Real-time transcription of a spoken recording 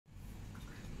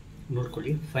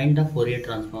ನೋಡ್ಕೊಳ್ಳಿ, find the Fourier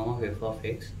transform of F of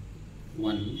X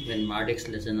 1 when mod x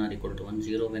less than or equal to 1,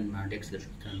 0 when mod x less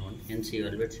than 1, hence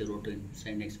evaluate 0 to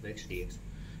sin x by x dx.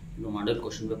 ಇದು model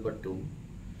question paper 2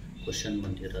 question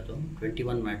ಬಂದಿರೋದು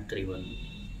 21MAT31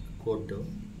 code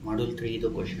module 3 ಇದು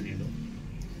question. ಇದು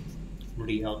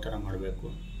ನೋಡಿ ಯಾವ ಥರ ಮಾಡಬೇಕು.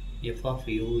 F of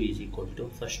you is equal to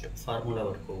first formula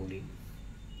ಬರ್ಕೊಳ್ಳಿ,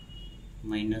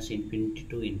 minus infinity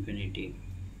to infinity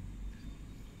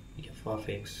F of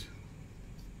X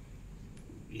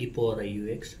E power I you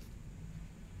X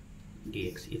D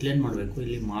X. ಇಲ್ಲೇನು ಮಾಡಬೇಕು,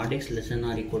 ಇಲ್ಲಿ mod x less than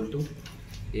R equal to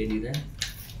ಏನಿದೆ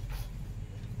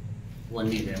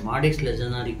 1 ಇದೆ. Mod x less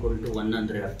than R equal to 1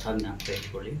 ಅಂದರೆ ಅರ್ಥ ಜ್ಞಾಪಕ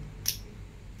ಇಟ್ಕೊಳ್ಳಿ.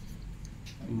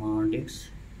 Mod x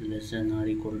less than R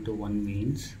equal to 1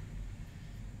 means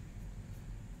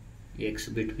X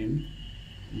between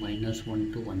 -1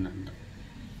 to 1 ಅಂತ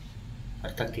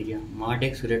ಅರ್ಥ ಆಗ್ತಿದೆಯಾ. ಮಾಡ್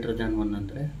ಎಕ್ಸ್ ಗ್ರೇಟರ್ ದ್ಯಾನ್ 1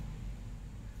 ಅಂದರೆ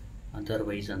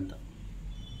ಅದರ್ವೈಸ್ ಅಂತ,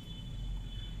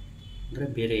 ಅಂದರೆ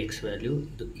ಬೇರೆ ಎಕ್ಸ್ ವ್ಯಾಲ್ಯೂ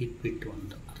ಇದು ಬಿಟ್ಟು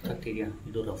ಅಂತ ಅರ್ಥ ಆಗ್ತಿದೆಯಾ.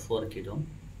 ಇದು ರಫ್ ವರ್ಕ್. ಇದು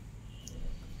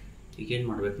ಈಗೇನು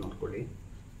ಮಾಡಬೇಕು ನೋಡ್ಕೊಳ್ಳಿ.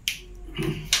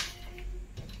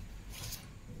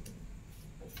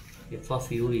 F of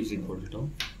you is equal to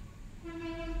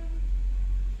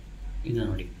ಈಗ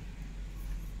ನೋಡಿ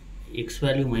ಎಕ್ಸ್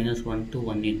ವ್ಯಾಲ್ಯೂ -1 to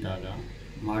 1 ಇದ್ದಾಗ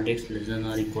mod x less than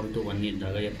R equal to 1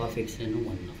 ಇದ್ದಾಗ ಎಫ್ ಆಫ್ ಎಕ್ಸ್ ಏನು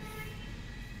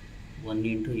 1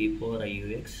 into E power I you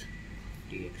X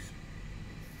D X.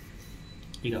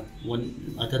 ಈಗ 1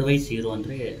 ಅದರ್ವೈಸ್ 0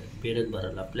 ಅಂದರೆ ಬೇರೆದು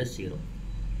ಬರಲ್ಲ, ಪ್ಲಸ್ 0.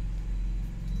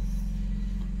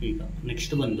 ಈಗ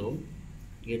ನೆಕ್ಸ್ಟ್ ಬಂದು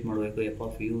ಏನು ಮಾಡಬೇಕು, F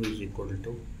of you is equal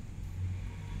to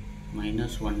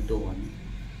 -1 to 1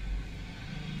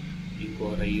 E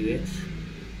power I you X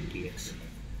D X.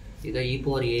 ಈಗ E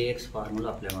power A X formula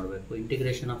apply ಮಾಡಬೇಕು.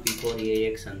 Integration of E power A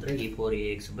X ಅಂದರೆ E power A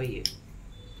X by A.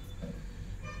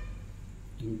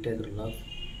 Integral of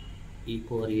E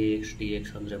power A X D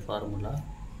X ಅಂದರೆ formula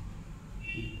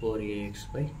E power A X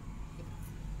by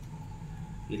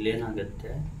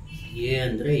ಇಲ್ಲೇನಾಗುತ್ತೆ, A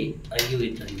ಅಂದರೆ I you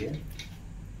ಇದ್ದಂಗೆ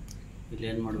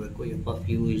ಇಲ್ಲೇನು ಮಾಡಬೇಕು, F of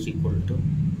you is equal to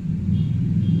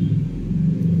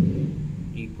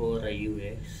E power I you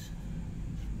X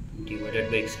divided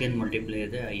by ಎಕ್ಸ್ಗೆ ಏನು multiply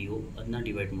ಇದೆ I you, ಅದನ್ನ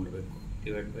divide ಮಾಡಬೇಕು,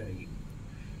 divide by I you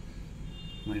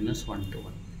 -1 to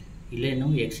 1. ಇಲ್ಲೇನು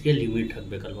ಎಕ್ಸ್ಗೆ limit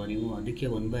ಹಾಕಬೇಕಲ್ವ ನೀವು, ಅದಕ್ಕೆ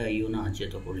 1/i ಆಚೆ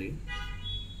ತಗೊಳ್ಳಿ.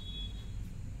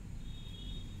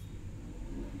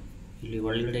 ಇಲ್ಲಿ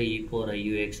ಒಳಗಡೆ E power I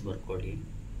you X ಬರ್ಕೊಳ್ಳಿ,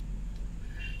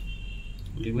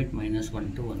 limit -1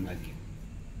 to 1 hockey.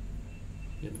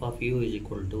 F of you is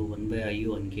equal to 1/i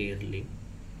ಹಂಗೆ ಇರಲಿ,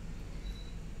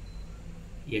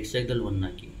 ಎಕ್ಸ್ ಜಾಗದಲ್ಲಿ 1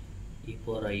 ಹಾಕಿ, E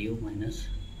power I you minus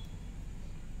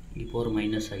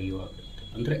I you ಆಗುತ್ತೆ.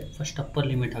 ಅಂದರೆ ಫಸ್ಟ್ ಅಪ್ಪರ್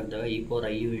ಲಿಮಿಟ್ ಹಾಕಿದಾಗ E power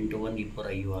I you into 1 E power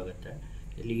I you ಆಗುತ್ತೆ.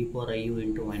 ಇಲ್ಲಿ E power I you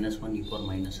into -1 E power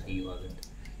 -I you ಆಗುತ್ತೆ.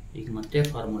 ಈಗ ಮತ್ತೆ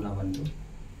ಫಾರ್ಮುಲಾ ಬಂದು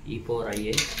E power I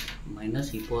X minus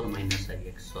E power -I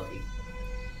X, sorry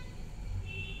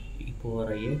E power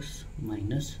I X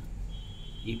minus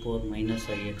E power -I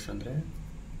X ಅಂದರೆ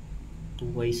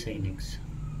 2y sin x.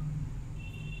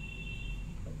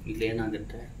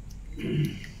 ಇಲ್ಲೇನಾಗುತ್ತೆ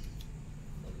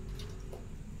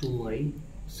 2y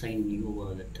sin u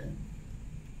ಆಗುತ್ತೆ.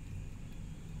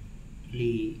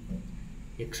 ಇಲ್ಲಿ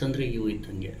X ಅಂದರೆ you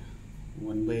ಇದ್ದಂಗೆ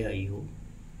 1/i u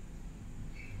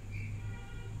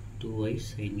 2y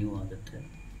sin u ಆಗುತ್ತೆ.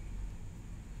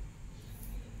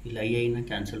 ಇಲ್ಲಿ ಐನ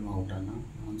cancel ಮಾಡ್ಬಿಡೋಣ.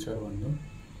 Answer ಒಂದು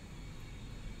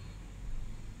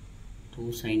 2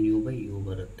 sin u by u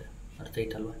ಬರುತ್ತೆ. ಅರ್ಥ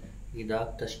ಆಯ್ತಲ್ವ. ಇದಾದ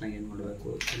ತಕ್ಷಣ ಏನು ಮಾಡಬೇಕು,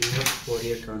 inverse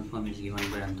Fourier transform is given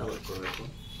by ಅಂತ ಬರ್ಕೋಬೇಕು.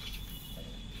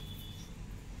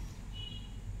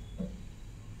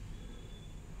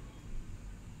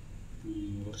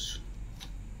 Inverse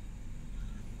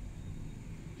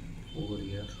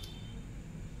Fourier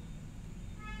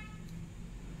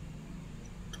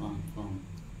transform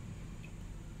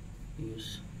is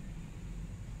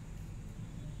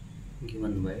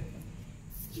given by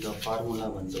the formula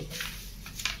ಬಂದು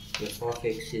f of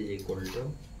x is equal to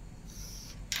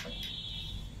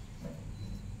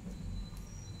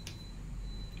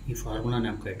ಈ ಫಾರ್ಮುಲಾ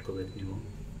ಜ್ಞಾಪಕ ಇಟ್ಕೋಬೇಕು ನೀವು.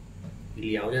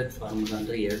 ಇಲ್ಲಿ ಯಾವುದ್ಯಾವ್ದು ಫಾರ್ಮುಲಾ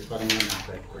ಅಂದರೆ 2 ಫಾರ್ಮುಲಾ ಜ್ಞಾಪಕ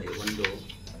ಇಟ್ಕೊಳ್ಳಿ. ಒಂದು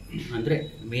ಅಂದರೆ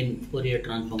ಮೇನ್ ಫೋರಿಯರ್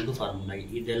ಟ್ರಾನ್ಸ್ಫಾರ್ಮ್ದು ಫಾರ್ಮುಲಾ,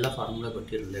 ಇದೆಲ್ಲ ಫಾರ್ಮುಲಾ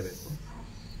ಗೊತ್ತಿರಲೇಬೇಕು.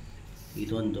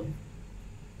 ಇದೊಂದು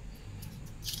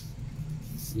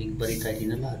ಈಗ ಬರೀತಾ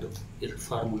ಇದ್ದೀನಲ್ಲ ಅದು ಇದ್ರ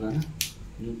ಫಾರ್ಮುಲಾನ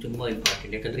ನೀವು ತುಂಬ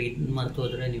ಇಂಪಾರ್ಟೆಂಟ್. ಯಾಕಂದರೆ ಇದನ್ನ ಮರೆತು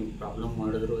ಹೋದರೆ ನೀವು ಪ್ರಾಬ್ಲಮ್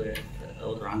ಮಾಡಿದ್ರು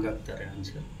ಅವ್ರು ರಾಂಗ್ ಆಗ್ತಾರೆ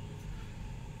ಆನ್ಸರ್.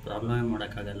 ಪ್ರಾಬ್ಲಮೇ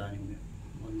ಮಾಡೋಕ್ಕಾಗಲ್ಲ ನಿಮಗೆ.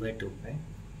 1/2π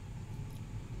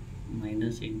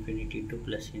minus infinity to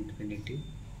plus infinity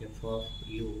F of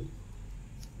you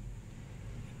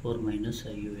four -I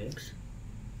you X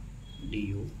D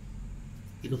you.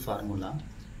 ಇದು formula.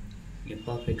 F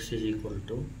of X is equal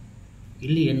to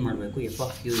ಇಲ್ಲಿ ಏನು ಮಾಡಬೇಕು, ಎಫ್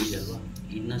ಆಫ್ ಯು ಇದೆಯಲ್ವಾ,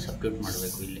 ಇದನ್ನ ಸಬ್ಸ್ಟಿಟ್ಯೂಟ್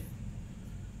ಮಾಡಬೇಕು. ಇಲ್ಲಿ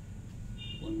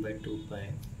 1/2π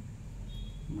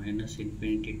minus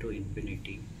infinity to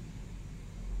infinity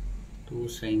 2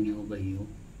 sin u by u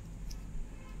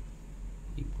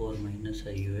e power minus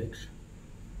iux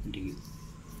du.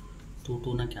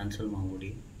 2ನ cancel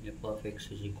ಮಾಡಿಬಿಡಿ. F of X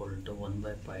is equal to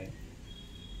 1/π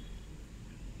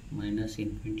minus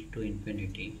infinity to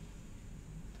infinity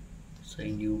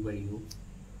sin u by u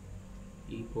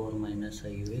e power minus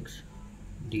iux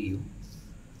du.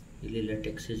 ಇಲ್ಲಿ let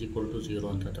X is equal to 0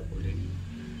 ಅಂತ ತಗೊಳ್ಳಿ.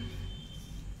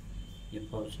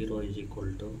 F of 0 is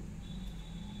equal to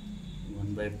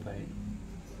 1/π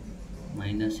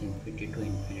minus infinity to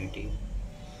infinity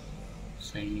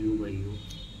sin u by u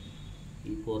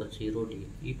e power 0 d.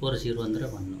 e power 0 ಅಂದರೆ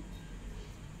 1.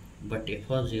 But F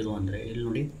of 0 ಅಂದರೆ ಇಲ್ಲಿ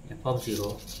ನೋಡಿ, F of 0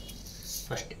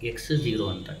 first X 0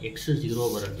 ಅಂತ, X 0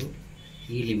 ಬರೋದು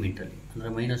ಈ ಲಿಮಿಟಲ್ಲಿ, ಅಂದರೆ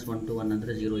 -1 to 1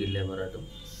 ಅಂದರೆ 0 ಇಲ್ಲೇ ಬರೋದು.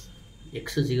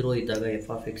 ಎಕ್ಸ್ 0 ಇದ್ದಾಗ ಎಫ್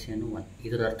ಆಫ್ ಎಕ್ಸ್ ಏನು 1.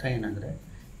 ಇದರ ಅರ್ಥ ಏನಂದರೆ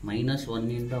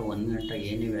 -1ಇಂದ 1 ಗಂಟ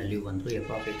ಏನೇ ವ್ಯಾಲ್ಯೂ ಬಂದರೂ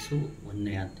ಎಫ್ ಆಫ್ ಎಕ್ಸು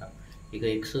 1 ಅಂತ. ಈಗ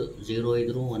ಎಕ್ಸ್ 0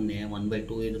 ಇದ್ರೂ 1,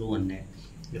 1/2 ಇದ್ರೂ 1,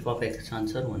 ಎಫ್ ಆಫ್ ಎಕ್ಸ್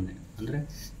ಆನ್ಸರ್ 1. ಅಂದರೆ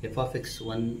F of X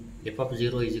 1, F of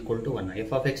 0 is equal to 1.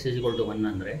 F of X is equal to 1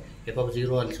 ಅಂದರೆ ಎಫ್ ಆಫ್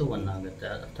 0 ಆಲ್ಸೋ 1 ಆಗುತ್ತೆ.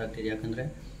 ಅರ್ಥ ಆಗ್ತಿದೆ? ಯಾಕಂದರೆ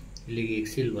ಇಲ್ಲಿ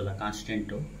ಎಕ್ಸ್ ಇಲ್ವಲ್ಲ,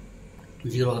 ಕಾನ್ಸ್ಟೆಂಟು.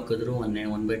 0 ಹಾಕಿದ್ರು 1,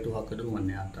 1/2 ಹಾಕಿದ್ರು 1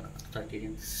 ಆ ಥರ. ಅರ್ಥ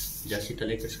ಆಗ್ತಿದೆಯಾ? ಜಾಸ್ತಿ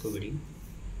ತಲೆ ಕೆಡಿಸ್ಕೋಬೇಡಿ.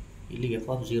 ಇಲ್ಲಿ ಎಫ್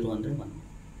ಆಫ್ 0 ಅಂದರೆ 1.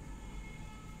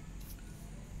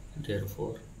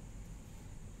 therefore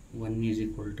 1 is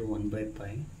equal to 1/π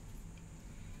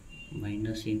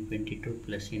minus infinity to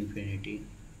plus infinity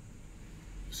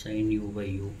sin u by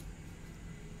u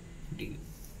du.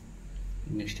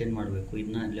 Next ಏನು ಮಾಡಬೇಕು,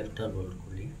 ಇದನ್ನ ಲೆಫ್ಟಲ್ಲಿ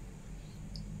ಹೊಲ್ಕೊಳ್ಳಿ.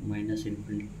 Minus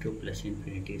infinity to plus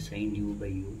infinity sin u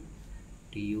by u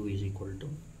du is equal to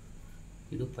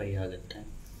ಇದು π ಆಗುತ್ತೆ.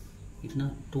 ಇದನ್ನ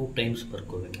 2 ಟೈಮ್ಸ್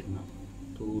ಬರ್ಕೋಬೇಕು. ಇದನ್ನ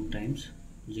 2 times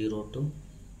 0 to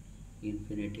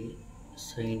infinity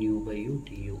sin u by u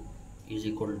du is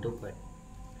equal to π.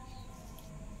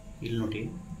 ಇಲ್ಲಿ ನೋಡಿ,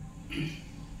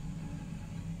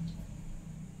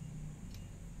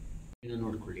 ಈಗ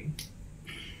ನೋಡ್ಕೊಳ್ಳಿ,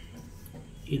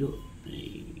 ಇದು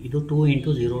 2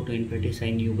 × 0 to infinity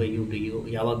sin u by u du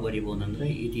ಯಾವಾಗ ಬರೀಬೋದು ಅಂದರೆ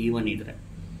ಇದು ಈವನ್ ಇದ್ರೆ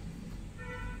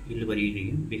ಇಲ್ಲಿ ಬರೀರಿ.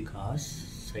 Because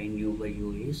sin u by u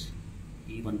is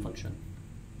even function.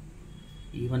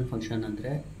 Even function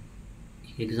ಅಂದರೆ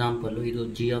ಎಕ್ಸಾಂಪಲ್ಲು ಇದು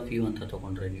ಜಿ ಆಫ್ ಯು ಅಂತ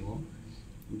ತೊಗೊಂಡ್ರೆ ನೀವು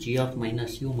ಜಿ ಆಫ್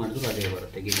ಮೈನಸ್ ಯು ಮಾಡಿದ್ರು ಅದೇ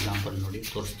ಬರುತ್ತೆ. ಎಕ್ಸಾಂಪಲ್ ನೋಡಿ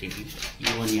ತೋರಿಸ್ತೀನಿ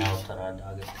ಈವನ್ ಯಾವ ಥರ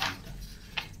ಅದಾಗುತ್ತೆ ಅಂತ.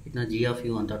 ಇದನ್ನ ಜಿ ಆಫ್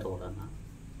ಯು ಅಂತ ತೊಗೊಳ್ಳೋಣ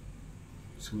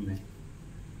ಸುಮ್ಮನೆ.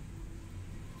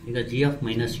 ಈಗ ಜಿ ಆಫ್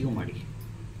ಮೈನಸ್ ಯು ಮಾಡಿ.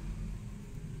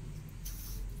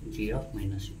 ಜಿ ಆಫ್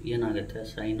ಮೈನಸ್ ಯು ಏನಾಗುತ್ತೆ,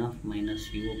 sign of minus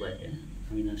you by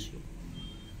minus you.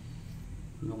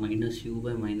 Minus you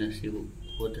by minus you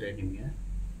ಹೋದರೆ ನಿಮಗೆ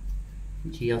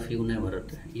ಜಿ ಆಫ್ ಯುನೇ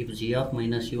ಬರುತ್ತೆ. ಈಗ G of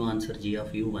minus you answer G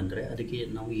of you ಬಂದರೆ ಅದಕ್ಕೆ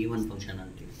ನಾವು ಈವನ್ ಫಂಕ್ಷನ್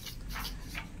ಅಂತೀವಿ.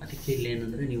 ಅದಕ್ಕೆ ಇಲ್ಲಿ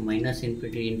ಏನಂದರೆ ನೀವು ಮೈನಸ್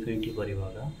ಇನ್ಫಿನಿಟಿ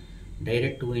ಬರೆಯುವಾಗ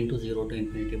ಡೈರೆಕ್ಟ್ 2 × 0 to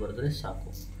infinity ಬರೆದ್ರೆ ಸಾಕು.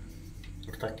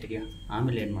 ಅರ್ಥ ಆಗ್ತಿದೆಯಾ?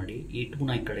 ಆಮೇಲೆ ಏನು ಮಾಡಿ, ಈ 2ನ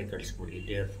ಈ ಕಡೆ ಕಳಿಸ್ಬಿಡಿ.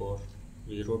 therefore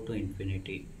 0 to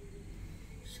infinity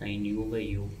sin u by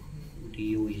u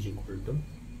du is equal to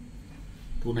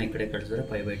 2ನ ಈ ಕಡೆ ಕಳಿಸಿದ್ರೆ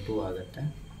π/2 ಆಗುತ್ತೆ.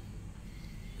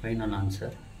 ಫೈನಲ್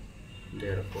ಆನ್ಸರ್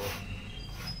therefore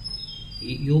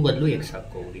ಈ ಯು ಬದಲು X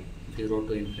ಹಾಕ್ಕೋಬಿಡಿ. 0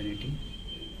 to infinity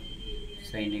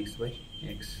sin x by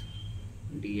x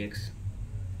dx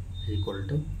is equal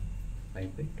to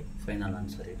π/2. Final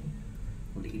answer ಇದು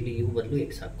ನೋಡಿ. ಇಲ್ಲಿ ಯು ಬದಲು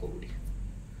ಎಕ್ಸ್ ಹಾಕ್ಕೋಬಿಡಿ.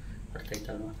 ಅರ್ಥ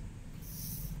ಆಯ್ತಲ್ವಾ?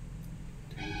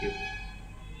 Thank you.